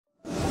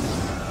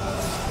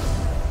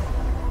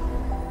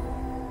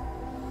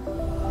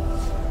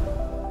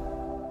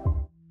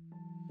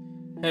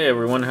Hey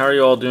everyone, how are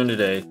you all doing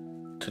today?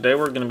 Today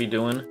we're going to be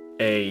doing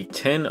a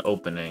tin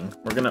opening.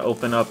 We're going to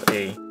open up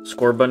a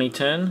Score Bunny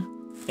tin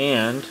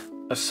and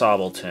a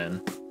Sobble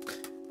tin.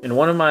 In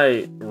one of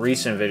my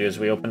recent videos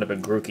we opened up a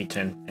Grookey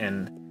tin,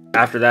 and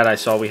after that I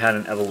saw we had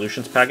an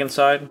Evolutions pack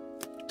inside.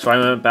 So I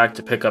went back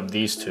to pick up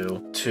these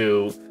two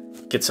to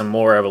get some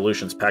more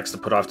Evolutions packs to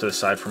put off to the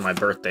side for my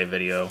birthday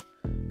video.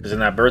 Because in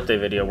that birthday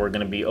video we're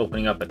going to be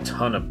opening up a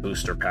ton of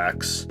booster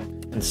packs.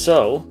 And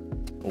so,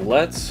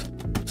 let's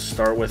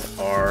start with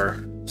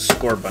our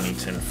Score Bunny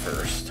tin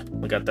first.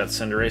 We got that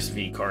Cinderace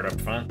V card up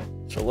front,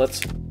 so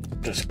let's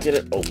just get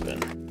it open.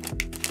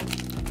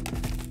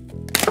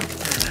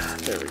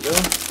 There we go.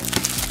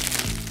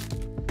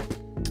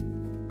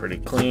 Pretty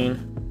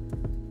clean.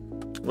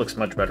 Looks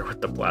much better with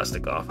the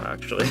plastic off,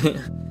 actually.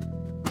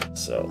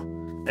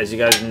 So, as you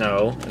guys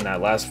know, in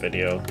that last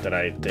video that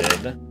I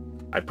did,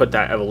 I put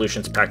that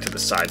Evolutions pack to the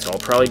side, so I'll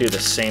probably do the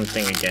same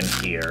thing again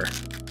here.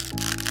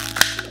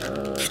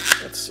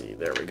 Let's see,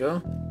 there we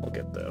go. We'll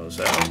get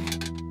those out.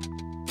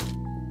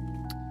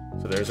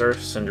 So there's our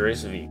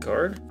Cinderace V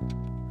card.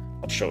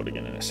 I'll show it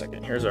again in a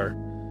second. Here's our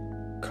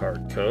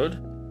card code.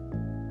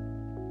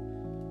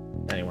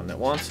 Anyone that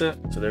wants it.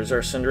 So there's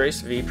our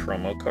Cinderace V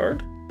promo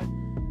card.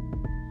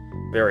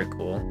 Very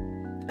cool.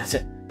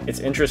 It's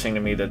interesting to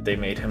me that they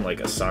made him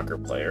like a soccer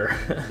player.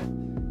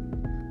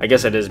 I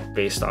guess it is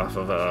based off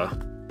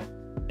of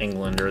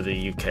England or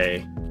the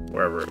UK,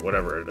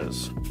 whatever it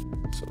is.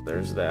 So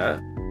there's that.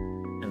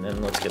 And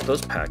then let's get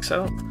those packs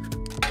out.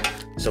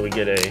 So we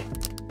get a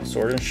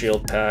Sword and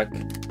Shield pack,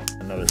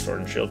 another Sword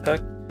and Shield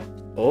pack.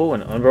 Oh,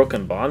 an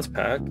Unbroken Bonds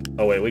pack.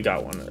 Oh wait, we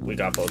got one. We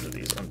got both of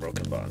these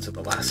Unbroken Bonds at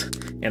the last,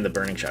 and the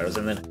Burning Shadows.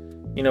 And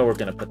then, you know, we're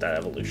gonna put that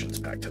Evolutions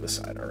pack to the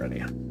side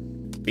already.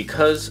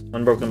 Because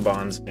Unbroken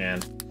Bonds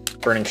and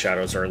Burning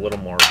Shadows are a little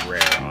more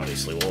rare,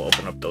 obviously, we'll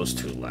open up those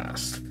two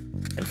last.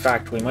 In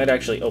fact, we might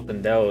actually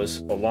open those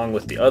along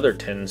with the other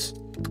tins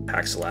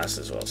packs last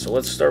as well. So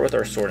let's start with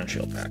our Sword and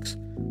Shield packs.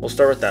 We'll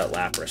start with that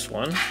Lapras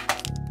one.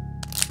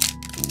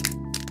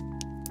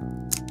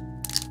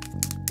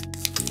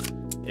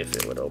 If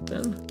it would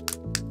open.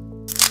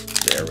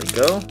 There we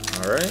go.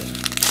 Alright.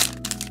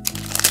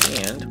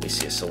 And we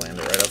see a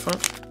Salander right up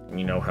front. And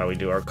you know how we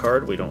do our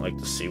card. We don't like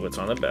to see what's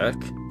on the back.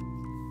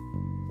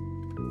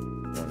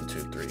 1,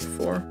 2, 3,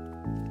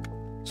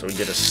 4. So we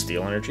get a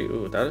Steel Energy.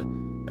 Ooh,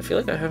 I feel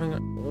like I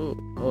haven't...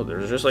 Oh,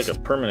 there's just like a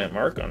permanent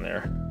mark on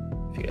there.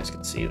 If you guys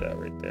can see that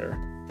right there.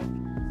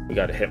 We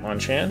got a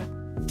Hitmonchan.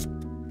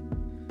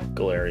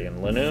 Galarian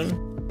Linoon,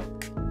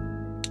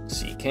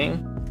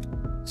 Seaking,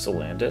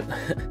 Salandit.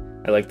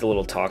 I like the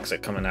little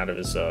toxic coming out of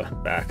his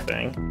back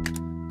thing.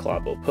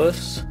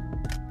 Clobbopus,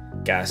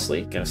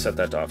 Ghastly. Gonna set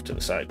that off to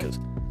the side because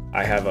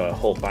I have a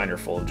whole binder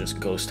full of just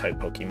ghost type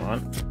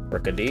Pokemon.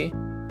 Rookidee,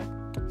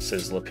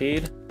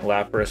 Sizzlipede,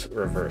 Lapras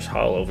Reverse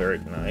Hollow, very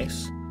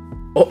nice.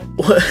 Oh,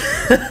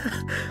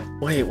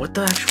 wait, what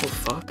the actual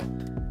fuck?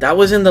 That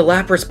was in the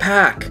Lapras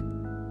pack.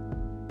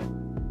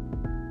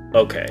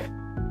 Okay.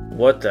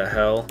 What the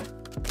hell?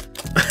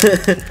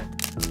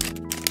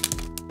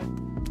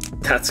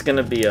 That's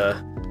gonna be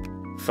a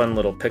fun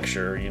little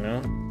picture, you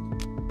know?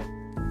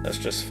 That's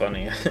just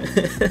funny.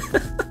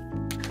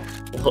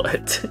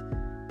 What?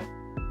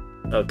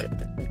 Okay,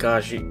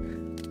 gosh,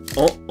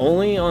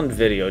 only on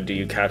video do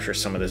you capture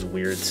some of this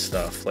weird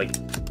stuff. Like,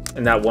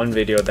 in that one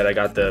video that I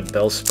got the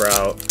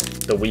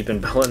Bellsprout, the Weeping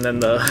Bell, and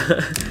then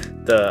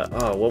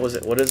oh, what was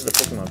it? What is the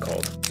Pokemon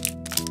called?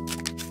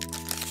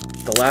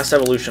 The last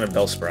evolution of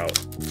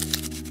Bellsprout.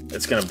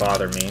 It's gonna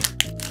bother me.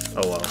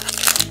 Oh well.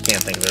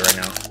 Can't think of it right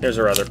now. Here's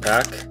our other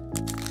pack.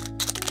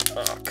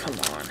 Oh, come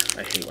on.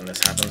 I hate when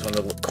this happens, when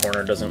the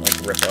corner doesn't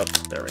like rip up.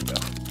 There we go.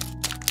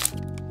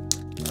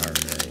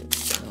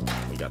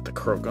 Alright. We got the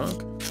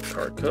Krogunk.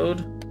 Card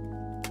code.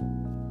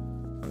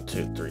 1,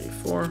 2, 3,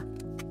 4.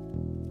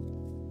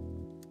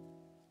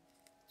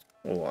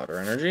 Water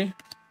Energy.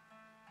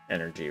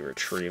 Energy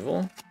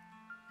Retrieval.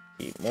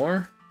 Eat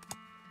more.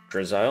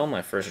 Drizzile,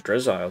 my first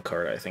Drizzile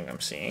card I think I'm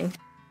seeing.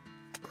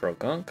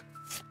 Krogunk,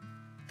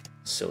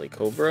 Silly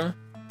Cobra,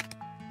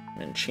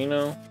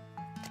 Minchino,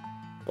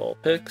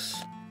 Vulpix,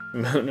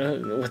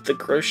 Muna with the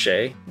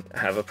Crochet. I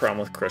have a problem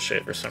with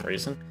Crochet for some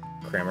reason.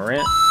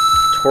 Cramorant,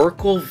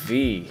 Torkoal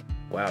V.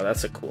 Wow,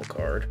 that's a cool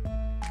card.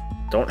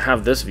 Don't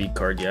have this V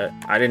card yet.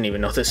 I didn't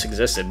even know this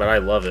existed, but I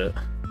love it.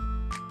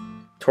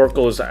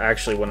 Torkoal is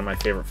actually one of my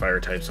favorite fire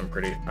types. I'm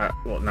pretty...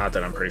 well, not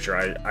that I'm pretty sure.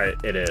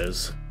 It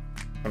is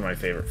one of my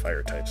favorite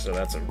fire types, so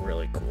that's a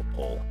really cool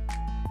pull.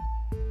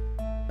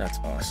 That's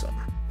awesome.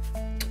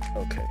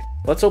 Okay,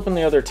 let's open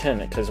the other tin,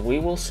 because we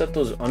will set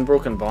those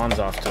Unbroken Bonds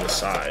off to the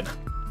side.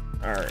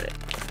 Alright.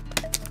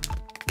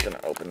 Gonna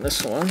open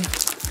this one.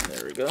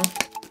 There we go.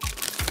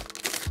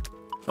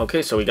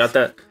 Okay, so we got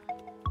that...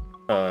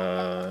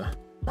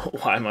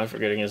 why am I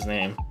forgetting his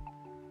name?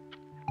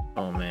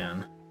 Oh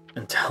man.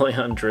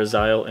 Inteleon,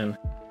 Drizzile, and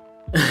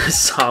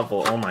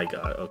Sobble. Oh my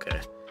god, okay.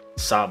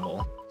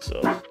 Sobble.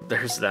 So,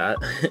 there's that.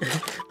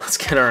 Let's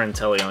get our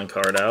Inteleon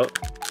card out.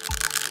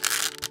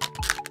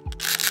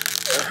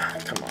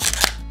 Come on.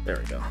 There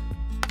we go.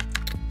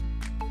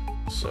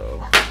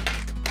 So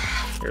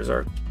here's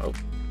our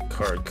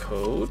card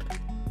code.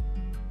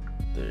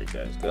 There you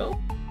guys go.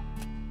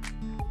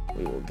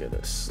 We will get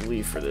a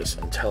sleeve for this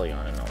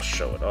Inteleon and I'll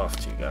show it off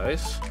to you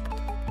guys.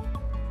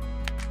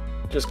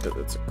 Just because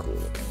it's a cool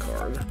looking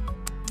card.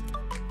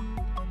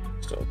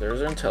 So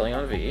there's our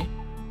Inteleon V.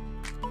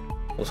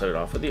 We'll set it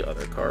off with the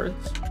other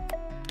cards.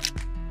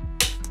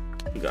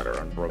 We got our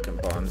Unbroken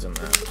Bonds and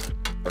that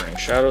Burning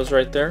Shadows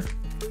right there.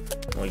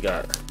 And we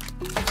got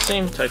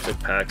same types of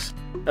packs,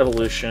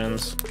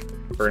 Evolutions,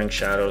 Burning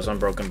Shadows,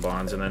 Unbroken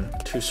Bonds, and then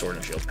 2 Sword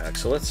and Shield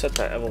packs. So let's set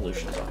that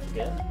Evolutions off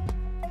again.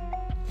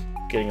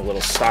 Getting a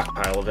little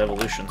stockpile of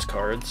Evolutions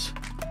cards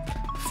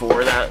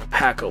for that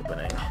pack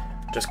opening,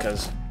 just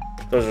because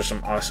those are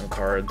some awesome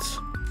cards.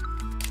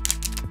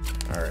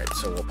 Alright,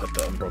 so we'll put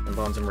the Unbroken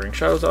Bonds and Burning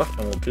Shadows off,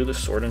 and we'll do the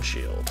Sword and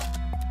Shield.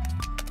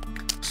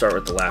 Start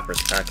with the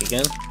Lapras pack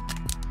again.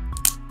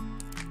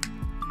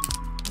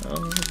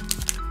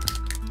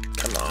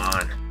 Come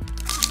on.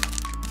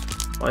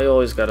 Why you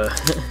always gotta...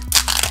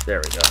 There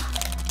we go.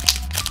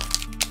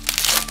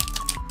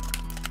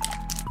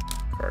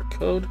 Card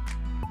code.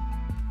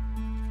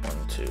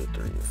 1, 2,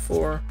 3,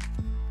 4.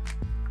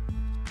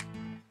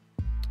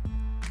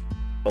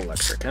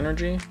 Electric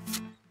Energy.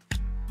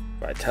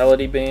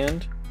 Vitality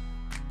Band.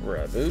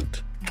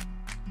 Raboot.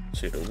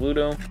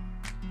 Sudowoodo.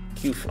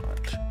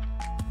 Q-Font.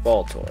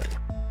 Baltoy.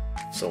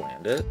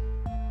 Salandit.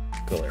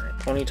 Galarian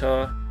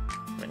Ponyta.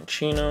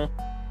 Minccino.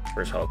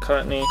 First Hall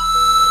Cottony.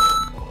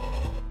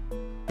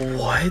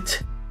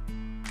 What?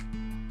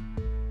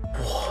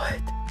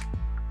 What?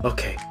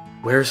 Okay,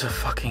 where's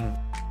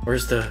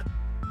the...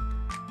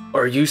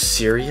 Are you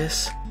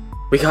serious?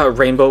 We got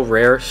Rainbow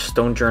Rare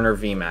Stonejourner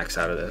VMAX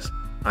out of this.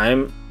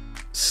 I'm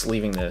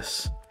sleeving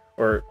this,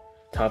 or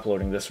top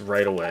loading this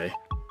right away.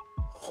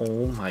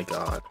 Oh my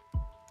god.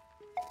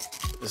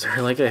 Is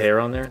there like a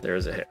hair on there? There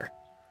is a hair.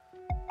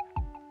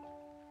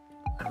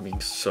 I'm being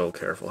so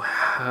careful.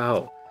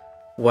 How?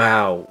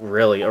 Wow,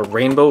 really? A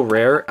Rainbow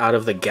Rare out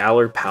of the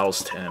Galar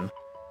Pals tin?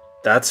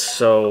 That's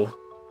so...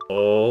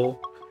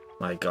 Oh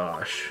my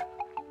gosh.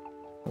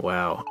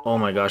 Wow. Oh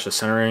my gosh, the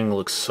centering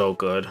looks so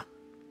good.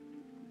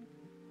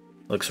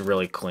 Looks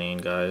really clean,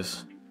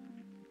 guys.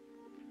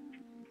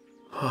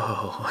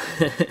 Oh.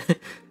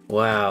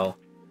 Wow.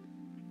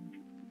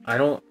 I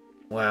don't...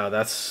 Wow,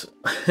 that's...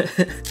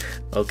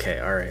 Okay,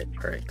 alright,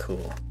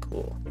 cool.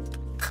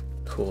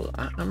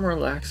 I'm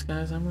relaxed,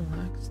 guys, I'm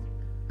relaxed.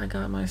 I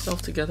got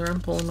myself together,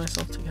 I'm pulling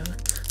myself together.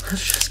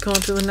 Let's just go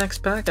into the next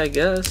pack, I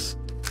guess.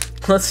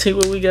 Let's see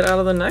what we get out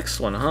of the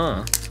next one,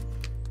 huh?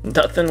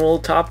 Nothing will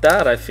top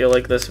that, I feel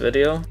like, this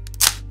video.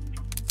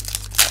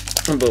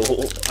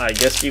 But I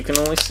guess you can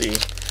only see.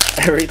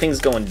 Everything's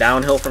going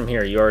downhill from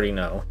here, you already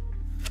know.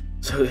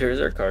 So here's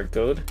our card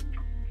code.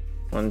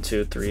 1,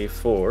 2, 3,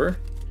 4.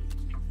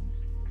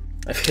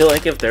 I feel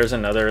like if there's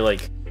another,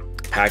 like,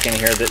 pack in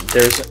here,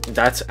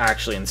 that's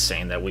actually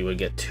insane that we would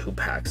get 2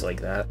 packs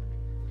like that.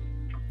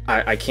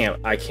 I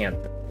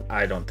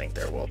don't think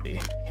there will be.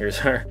 Here's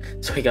our...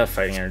 So we got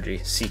Fighting Energy,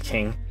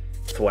 Seaking,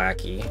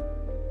 Thwackey,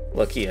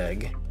 Lucky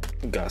Egg,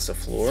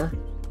 Gossifleur,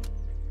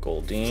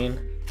 Goldeen,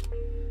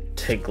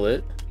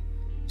 Tiglet,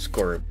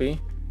 Scorpy,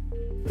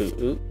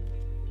 Hoot,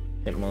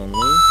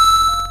 Hitmonlee.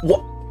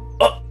 What?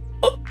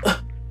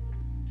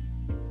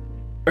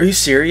 Are you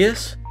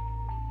serious?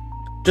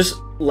 Just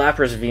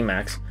Lapras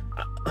VMAX.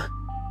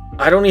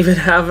 I don't even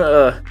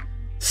have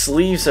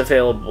sleeves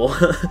available.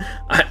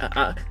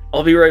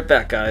 I'll be right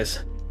back,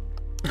 guys.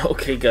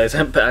 Okay, guys,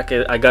 I'm back.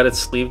 I got it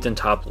sleeved and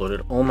top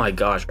loaded. Oh my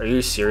gosh, are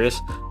you serious?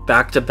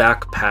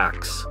 Back-to-back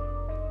packs.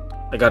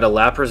 I got a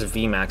Lapras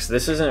VMAX.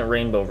 This isn't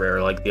Rainbow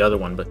Rare like the other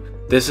one, but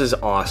this is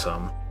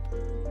awesome.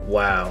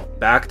 Wow.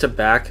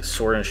 Back-to-back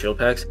Sword and Shield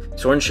packs.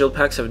 Sword and Shield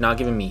packs have not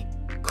given me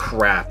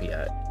crap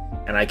yet.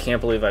 And I can't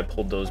believe I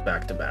pulled those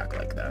back-to-back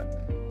like that.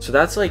 So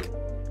that's like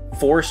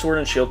 4 Sword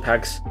and Shield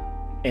packs,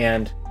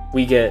 and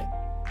we get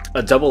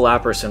a double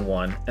Lapras in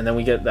one, and then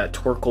we get that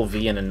Torkoal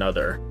V in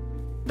another.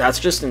 That's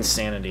just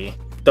insanity.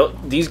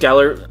 These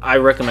Galar, I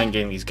recommend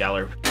getting these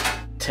Galar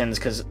tins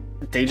because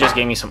they just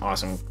gave me some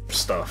awesome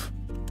stuff.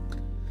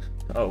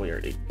 Oh, we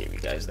already gave you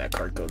guys that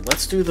card code.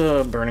 Let's do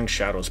the Burning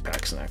Shadows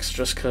packs next,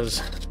 just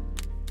because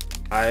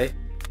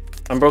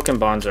Unbroken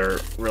Bonds are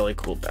really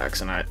cool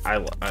packs, and I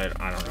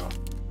don't know.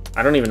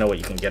 I don't even know what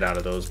you can get out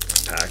of those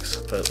packs,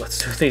 but let's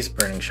do these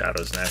Burning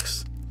Shadows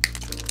next.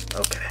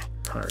 Okay,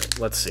 alright,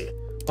 let's see.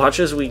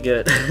 Watch as we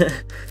get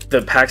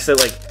the packs that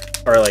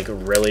are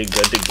really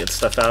good to get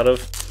stuff out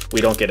of. We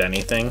don't get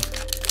anything.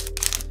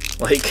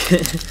 Like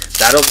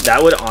that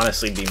would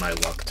honestly be my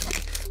luck,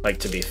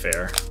 to be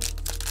fair.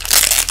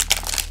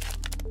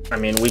 I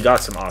mean, we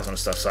got some awesome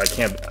stuff, so I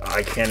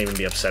can't even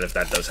be upset if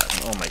that does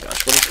happen. Oh my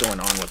gosh, what is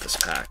going on with this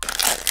pack?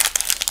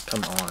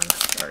 Come on.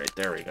 Alright,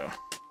 there we go.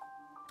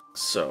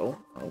 So,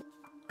 oh,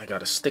 I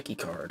got a sticky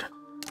card.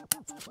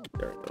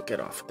 There we go, get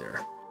off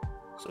there.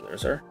 So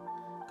there's our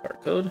card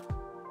code.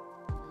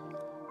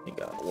 You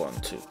got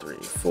 1, 2, 3,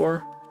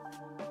 4.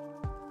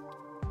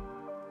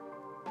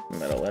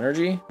 Metal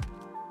Energy.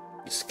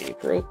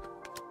 Escape Rope.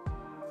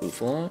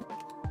 Bouffalant.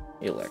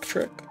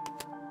 Electric,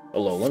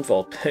 Alolan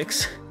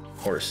Vulpix,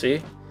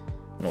 Horsey,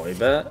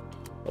 Noibat,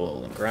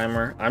 Alolan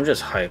Grimer. I'm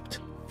just hyped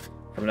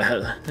from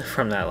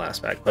that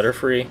last pack.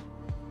 Butterfree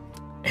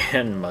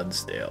and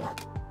Mudsdale.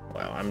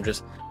 Wow, I'm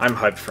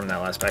hyped from that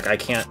last pack. I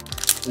can't,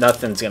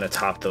 nothing's gonna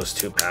top those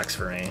 2 packs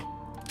for me.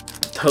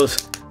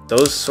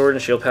 Those Sword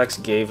and Shield packs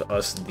gave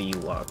us the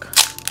luck.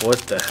 What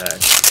the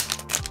heck?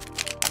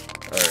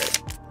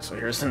 Alright, so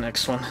here's the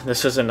next one.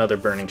 This is another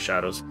Burning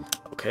Shadows.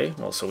 Okay,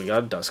 well, so we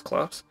got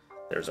Dusclops.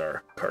 There's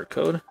our card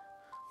code.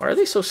 Why are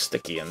they so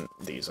sticky in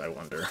these, I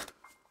wonder?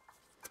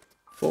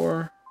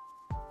 4.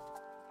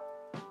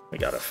 We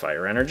got a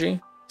Fire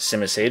Energy.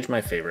 Simisage, my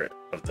favorite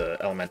of the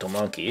elemental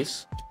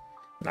monkeys.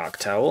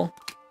 Noctowl.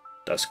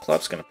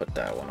 Dusclops, gonna put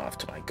that one off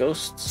to my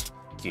ghosts.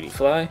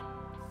 Cutiefly.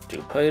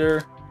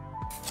 Dewpider.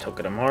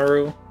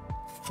 Togedemaru.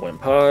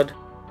 Wimpod.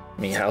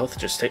 Meowth,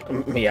 just take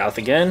Meowth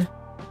again.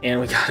 And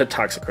we got a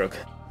Toxicroak.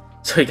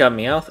 So we got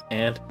Meowth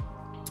and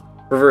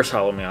Reverse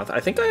Hollow Meowth. I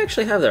think I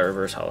actually have that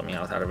Reverse Hollow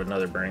Meowth out of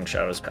another Burning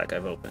Shadows pack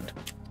I've opened.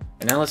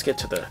 And now let's get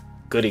to the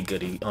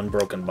goody-goody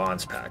Unbroken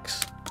Bonds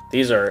packs.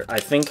 These are, I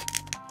think,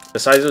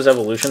 besides those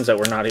evolutions that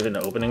we're not even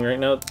opening right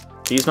now,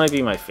 these might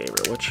be my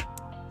favorite, which,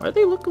 why do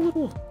they look a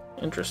little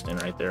interesting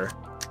right there?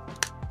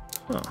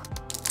 Huh.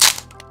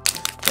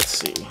 Let's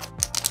see.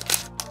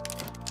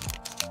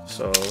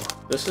 So,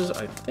 this is,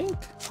 I think,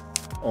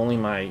 only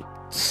my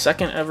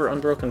 2nd ever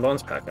Unbroken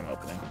Bonds pack I'm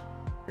opening.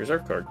 Here's our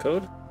card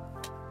code.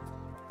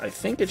 I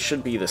think it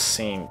should be the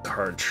same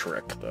card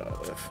trick,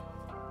 though, if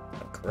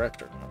I'm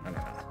correct or not. I don't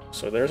know.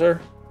 So there's our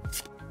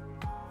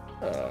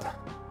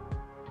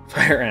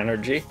Fire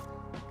Energy,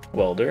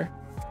 Welder,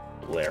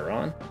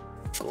 Lairon,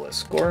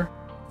 Gliscor,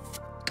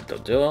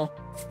 Doduo,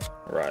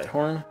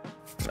 Rhyhorn,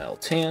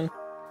 Meltan,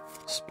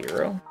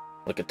 Spearow,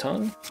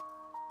 Lickitung.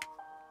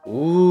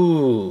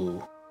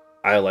 Ooh,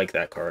 I like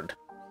that card.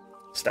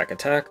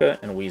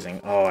 Stakataka and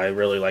Weezing. Oh, I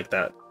really like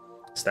that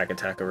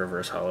Stakataka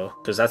Reverse Hollow,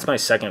 because that's my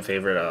 2nd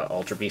favorite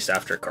Ultra Beast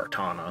after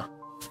Kartana.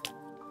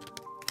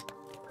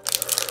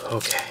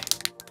 Okay.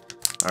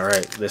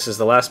 Alright, this is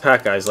the last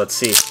pack, guys. Let's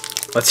see.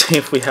 Let's see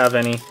if we have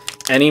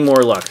any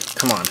more luck.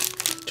 Come on.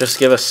 Just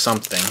give us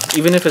something.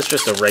 Even if it's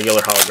just a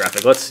regular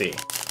holographic. Let's see.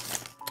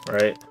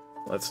 Alright,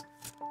 let's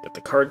get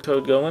the card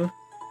code going.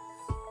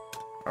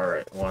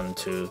 Alright, 1,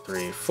 2,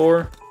 3,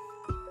 4.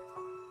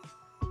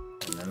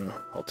 And then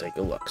I'll take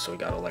a look. So we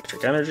got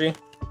Electric Energy,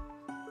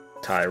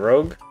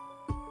 Tyrogue,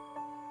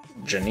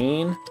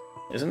 Janine.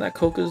 Isn't that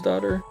Koka's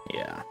daughter?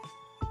 Yeah.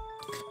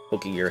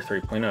 Pokegear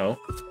 3.0,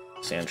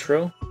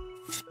 Sandshrew,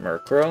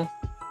 Murkrow,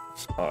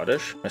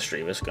 Oddish,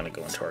 Mischievous, gonna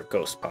go into our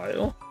Ghost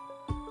pile.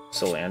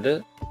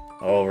 Salandit.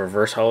 Oh,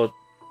 Reverse Hollow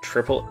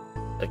Triple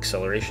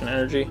Acceleration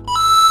Energy.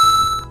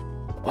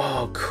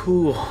 Oh,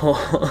 cool.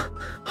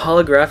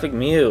 Holographic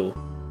Mew.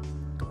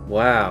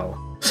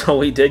 Wow. So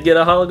we did get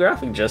a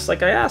holographic just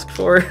like I asked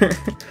for.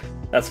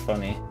 That's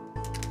funny.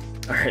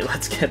 Alright,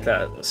 let's get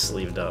that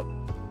sleeved up.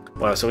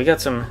 Wow, so we got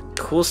some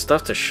cool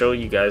stuff to show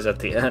you guys at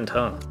the end,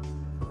 huh?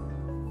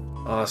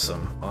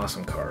 Awesome.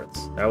 Awesome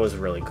cards. That was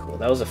really cool.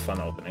 That was a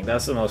fun opening.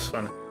 That's the most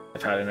fun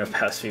I've had in the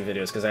past few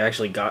videos because I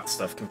actually got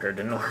stuff compared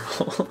to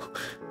normal.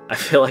 I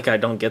feel like I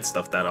don't get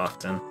stuff that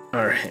often.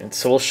 Alright,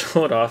 so we'll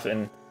show it off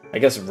in, I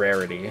guess,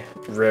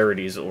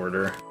 rarities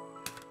order.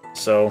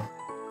 So,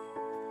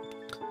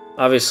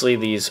 obviously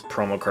these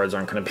promo cards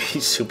aren't going to be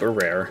super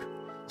rare.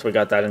 So we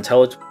got that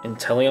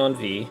Inteleon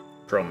V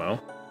promo.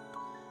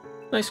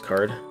 Nice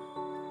card.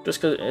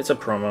 Just because it's a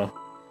promo.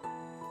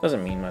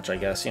 Doesn't mean much, I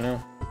guess, you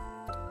know?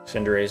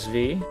 Cinderace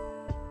V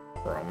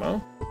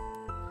promo.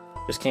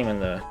 Just came in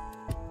the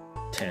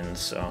tins,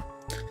 so.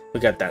 We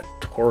got that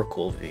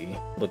Torkoal V.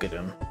 Look at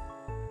him.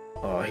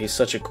 Oh, he's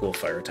such a cool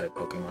Fire-type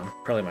Pokemon.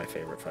 Probably my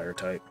favorite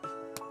Fire-type.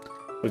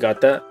 We got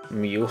that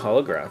Mew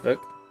holographic.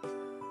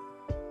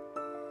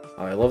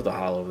 Oh, I love the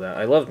holo of that.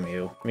 I love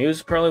Mew.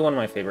 Mew's probably one of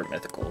my favorite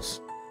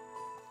mythicals.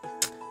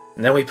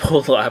 And then we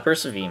pulled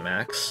Lapras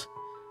VMAX.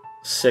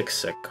 Sick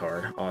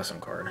card. Awesome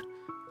card.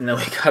 And then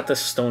we got the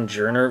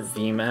Stonejourner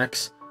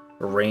VMAX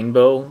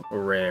Rainbow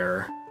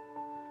Rare.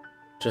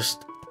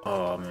 Just,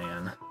 oh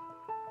man.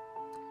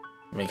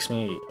 Makes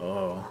me,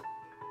 oh,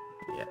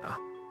 yeah.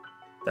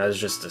 That is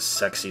just a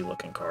sexy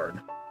looking card.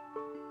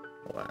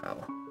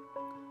 Wow.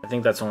 I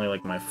think that's only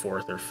like my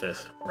 4th or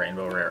 5th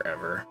Rainbow Rare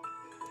ever.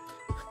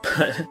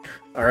 But,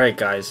 alright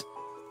guys.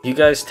 You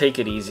guys take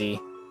it easy.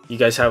 You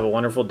guys have a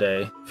wonderful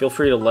day. Feel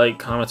free to like,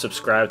 comment,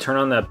 subscribe, turn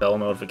on that bell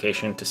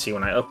notification to see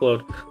when I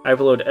upload. I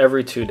upload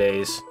every 2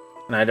 days.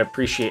 And I'd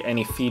appreciate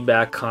any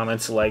feedback,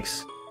 comments,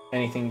 likes,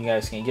 anything you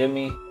guys can give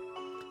me.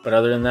 But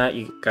other than that,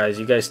 you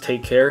guys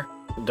take care.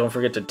 Don't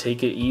forget to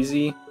take it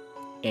easy.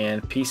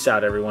 And peace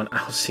out, everyone.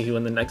 I'll see you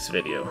in the next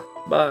video.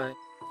 Bye.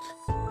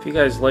 If you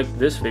guys liked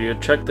this video,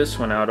 check this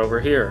one out over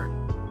here.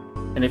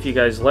 And if you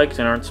guys liked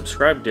and aren't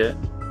subscribed yet,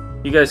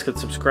 you guys could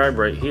subscribe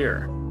right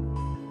here.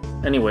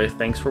 Anyway,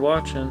 thanks for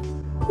watching.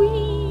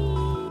 Whee!